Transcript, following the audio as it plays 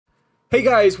Hey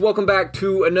guys, welcome back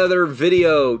to another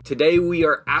video. Today we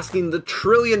are asking the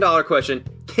trillion-dollar question,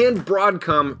 can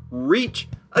Broadcom reach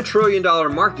a trillion-dollar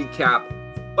market cap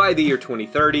by the year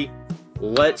 2030?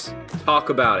 Let's talk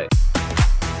about it.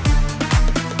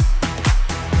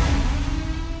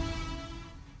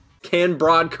 Can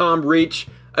Broadcom reach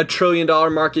a trillion-dollar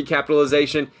market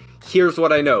capitalization? Here's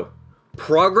what I know.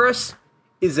 Progress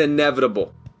is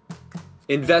inevitable.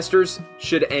 Investors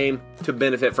should aim to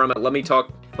benefit from it. Let me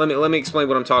explain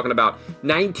what I'm talking about.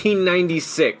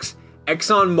 1996,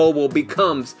 ExxonMobil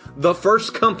becomes the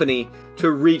first company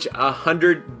to reach a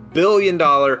 $100 billion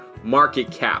market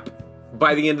cap.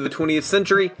 By the end of the 20th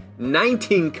century,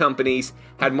 19 companies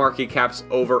had market caps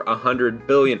over 100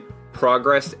 billion.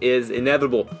 Progress is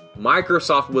inevitable.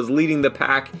 Microsoft was leading the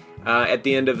pack at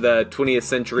the end of the 20th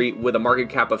century with a market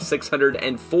cap of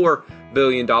 $604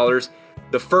 billion.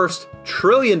 The first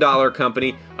trillion-dollar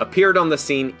company appeared on the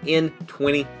scene in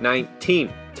 2019.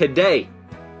 Today,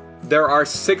 there are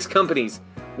 6 companies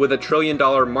with a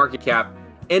trillion-dollar market cap,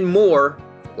 and more,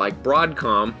 like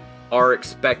Broadcom, are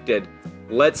expected.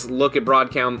 Let's look at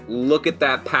Broadcom, look at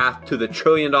that path to the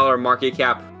trillion-dollar market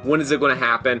cap. When is it going to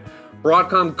happen?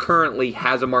 Broadcom currently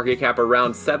has a market cap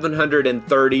around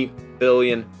 $730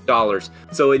 billion.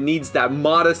 So it needs that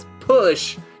modest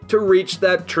push to reach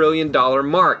that trillion-dollar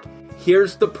mark.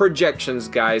 Here's the projections,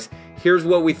 guys. Here's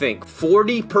what we think.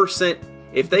 40%,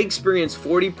 if they experience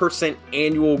 40%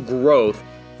 annual growth,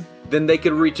 then they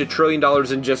could reach $1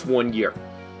 trillion in just 1 year.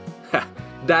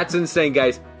 That's insane,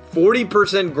 guys.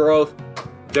 40% growth,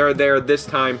 they're there this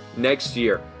time next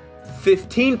year.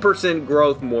 15%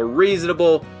 growth, more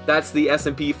reasonable. That's the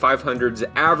S&P 500's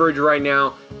average right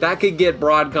now. That could get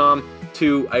Broadcom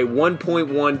to a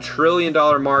 $1.1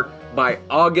 trillion mark by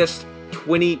August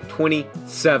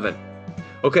 2027.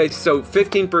 Okay, so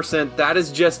 15%, that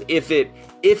is just if it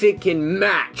can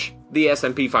match the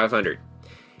S&P 500.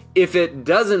 If it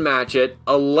doesn't match it,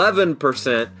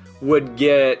 11% would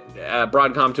get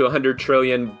Broadcom to 100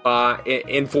 trillion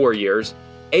in 4 years.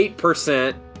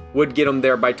 8% would get them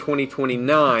there by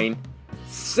 2029.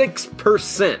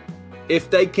 6%,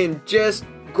 if they can just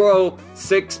grow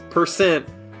 6%,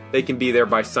 they can be there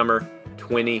by summer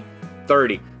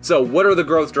 2030. So what are the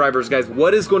growth drivers, guys?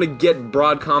 What is going to get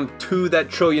Broadcom to that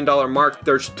trillion-dollar mark?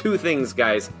 There's 2 things,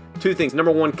 guys. 2 things.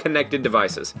 Number 1, connected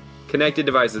devices. Connected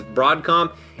devices.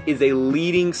 Broadcom is a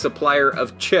leading supplier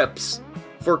of chips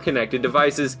for connected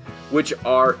devices, which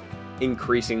are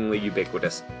increasingly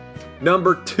ubiquitous.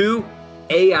 Number 2,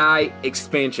 AI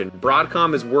expansion.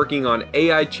 Broadcom is working on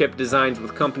AI chip designs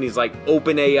with companies like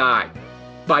OpenAI,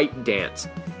 ByteDance.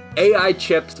 AI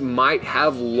chips might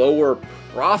have lower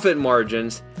profit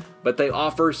margins, but they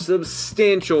offer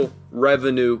substantial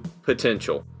revenue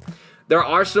potential. There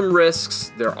are some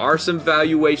risks, there are some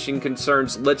valuation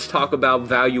concerns. Let's talk about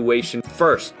valuation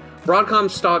first. Broadcom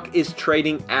stock is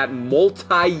trading at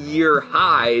multi-year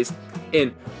highs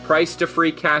in price to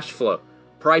free cash flow,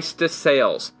 price to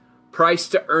sales, price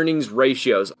to earnings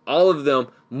ratios, all of them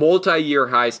multi-year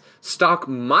highs. Stock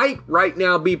might right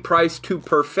now be priced to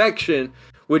perfection,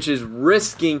 which is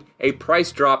risking a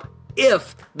price drop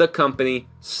if the company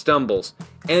stumbles.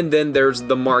 And then there's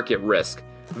the market risk.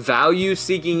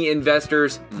 Value-seeking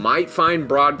investors might find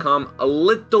Broadcom a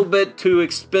little bit too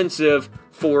expensive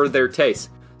for their taste.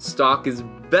 Stock is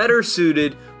better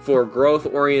suited for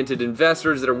growth-oriented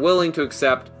investors that are willing to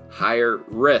accept higher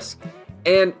risk.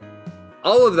 And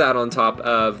all of that on top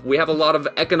of, we have a lot of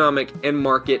economic and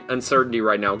market uncertainty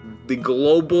right now. The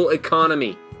global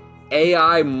economy,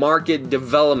 AI market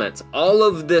developments, all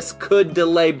of this could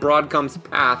delay Broadcom's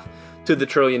path to the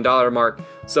trillion-dollar mark.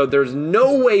 So there's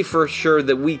no way for sure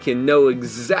that we can know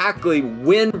exactly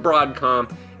when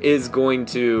Broadcom is going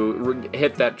to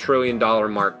hit that trillion-dollar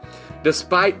mark.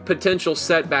 Despite potential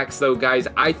setbacks though, guys,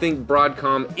 I think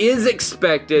Broadcom is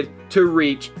expected to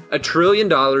reach $1 trillion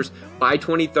by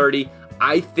 2030.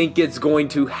 I think it's going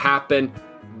to happen.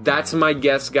 That's my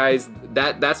guess, guys.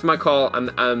 That's my call.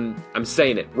 I'm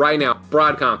saying it right now.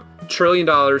 Broadcom, $1 trillion,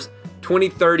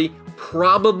 2030,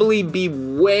 probably be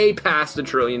way past $1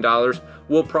 trillion.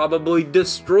 Will probably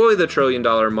destroy the $1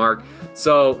 trillion mark.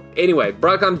 So anyway,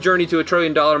 Broadcom's journey to $1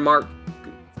 trillion mark.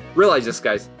 Realize this,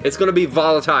 guys. It's going to be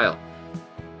volatile.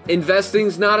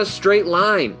 Investing's not a straight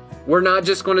line. We're not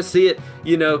just going to see it,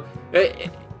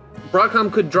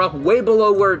 Broadcom could drop way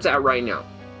below where it's at right now.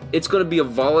 It's going to be a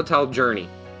volatile journey.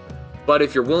 But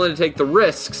if you're willing to take the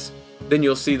risks, then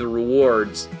you'll see the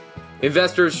rewards.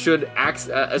 Investors should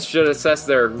assess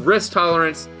their risk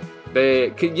tolerance.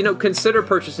 They consider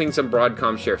purchasing some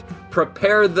Broadcom shares.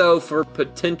 Prepare though for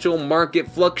potential market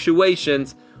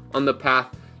fluctuations on the path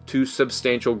to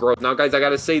substantial growth. Now, guys, I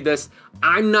gotta say this.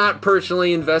 I'm not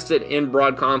personally invested in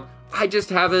Broadcom. I just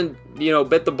haven't,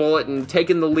 bit the bullet and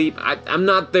taken the leap. I'm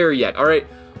not there yet, all right?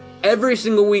 Every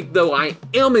single week, though, I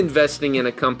am investing in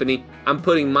a company. I'm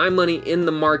putting my money in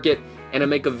the market, and I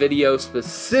make a video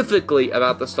specifically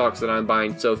about the stocks that I'm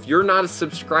buying. So if you're not a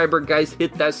subscriber, guys,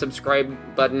 hit that subscribe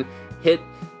button.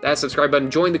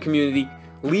 Join the community.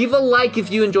 Leave a like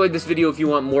if you enjoyed this video, if you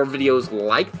want more videos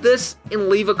like this, and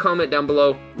leave a comment down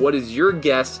below. What is your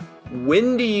guess?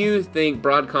 When do you think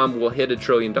Broadcom will hit $1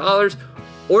 trillion?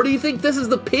 Or do you think this is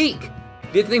the peak?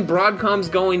 Do you think Broadcom's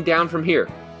going down from here?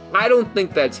 I don't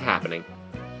think that's happening.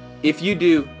 If you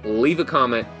do, leave a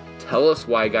comment. Tell us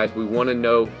why, guys. We want to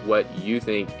know what you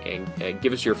think, and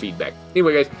give us your feedback.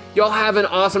 Anyway, guys, y'all have an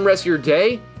awesome rest of your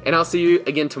day, and I'll see you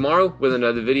again tomorrow with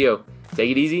another video.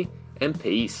 Take it easy, and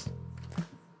peace.